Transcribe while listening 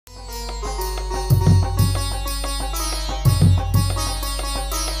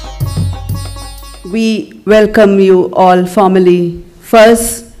we welcome you all formally,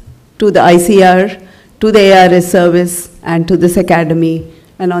 first to the ICR, to the ARS service, and to this academy.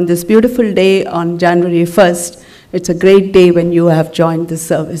 And on this beautiful day, on January 1st, it's a great day when you have joined this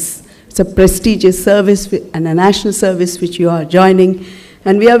service. It's a prestigious service and a national service which you are joining.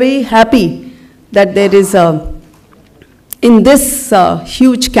 And we are very happy that there is in this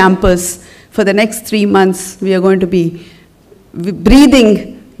huge campus, for the next 3 months, we are going to be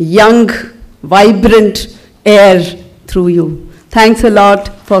breathing young, vibrant air through you. Thanks a lot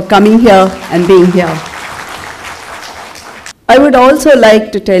for coming here and being here. I would also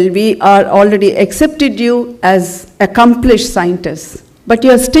like to tell, we are already accepted you as accomplished scientists, but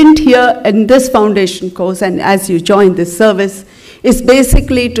your stint here in this foundation course and as you join this service is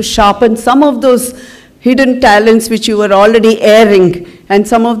basically to sharpen some of those hidden talents which you were already airing and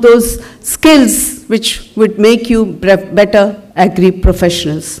some of those skills which would make you better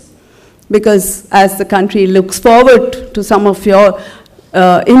agri-professionals. Because as the country looks forward to some of your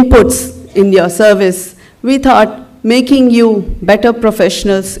inputs in your service, we thought making you better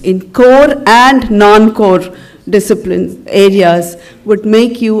professionals in core and non-core disciplines areas would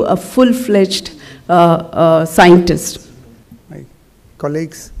make you a full-fledged scientist. My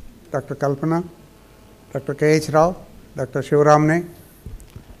colleagues, Dr. Kalpana, Dr. K.H. Rao, Dr. Shivaramne,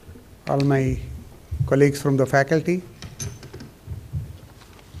 all my colleagues from the faculty,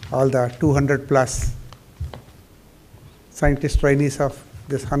 all the 200 plus scientist trainees of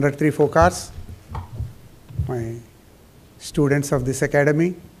this 103 FOCARS, my students of this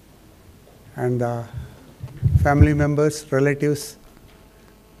academy, and the family members, relatives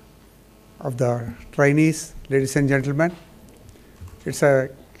of the trainees, ladies and gentlemen. It's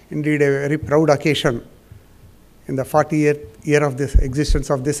indeed a very proud occasion. In the 40th year of this existence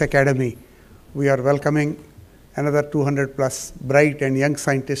of this academy, we are welcoming another 200 plus bright and young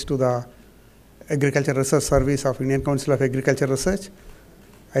scientists to the Agriculture Research Service of Indian Council of Agriculture Research.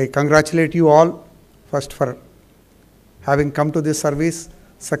 I congratulate you all first for having come to this service,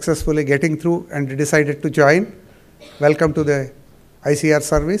 successfully getting through and decided to join. Welcome to the ICR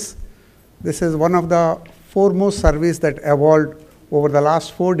service. This is one of the foremost service that evolved over the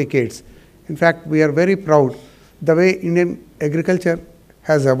last 4 decades. In fact, we are very proud the way Indian agriculture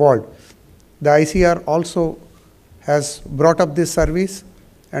has evolved. The ICR also has brought up this service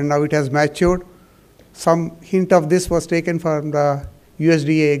and now it has matured. Some hint of this was taken from the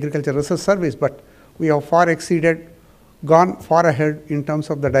USDA Agriculture Research Service, but we have far exceeded, gone far ahead in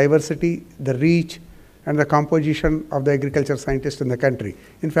terms of the diversity, the reach, and the composition of the agriculture scientists in the country.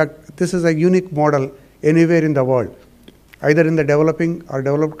 In fact, this is a unique model anywhere in the world, either in the developing or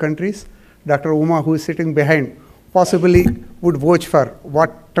developed countries. Dr. Uma, who is sitting behind, possibly would vouch for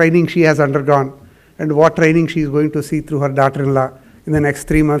what training she has undergone and what training she is going to see through her daughter-in-law in the next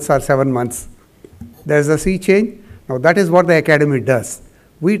 3 months or 7 months. There is a sea change. Now that is what the academy does.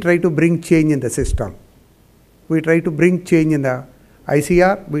 We try to bring change in the system. We try to bring change in the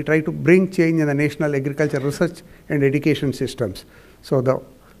ICR. We try to bring change in the national agriculture research and education systems. So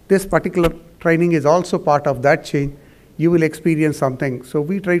this particular training is also part of that change. You will experience something. So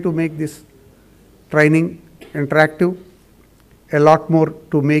we try to make this training interactive, a lot more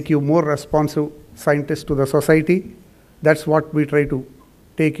to make you more responsive scientists to the society. That's what we try to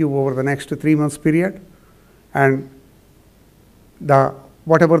take you over the next 3 months period. And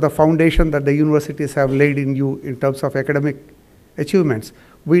whatever the foundation that the universities have laid in you in terms of academic achievements,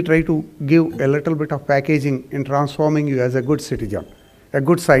 we try to give a little bit of packaging in transforming you as a good citizen, a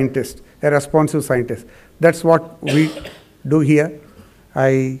good scientist, a responsive scientist. That's what we do here.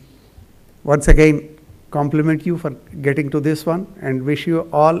 I once again compliment you for getting to this one and wish you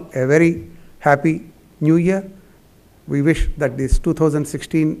all a very happy new year. We wish that this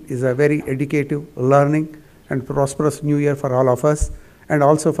 2016 is a very educative, learning and prosperous new year for all of us and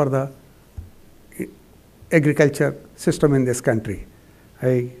also for the agriculture system in this country.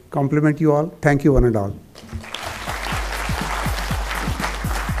 I compliment you all. Thank you one and all.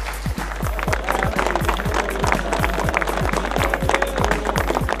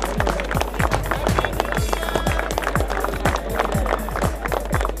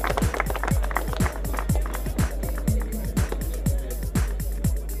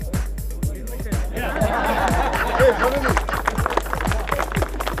 Hey,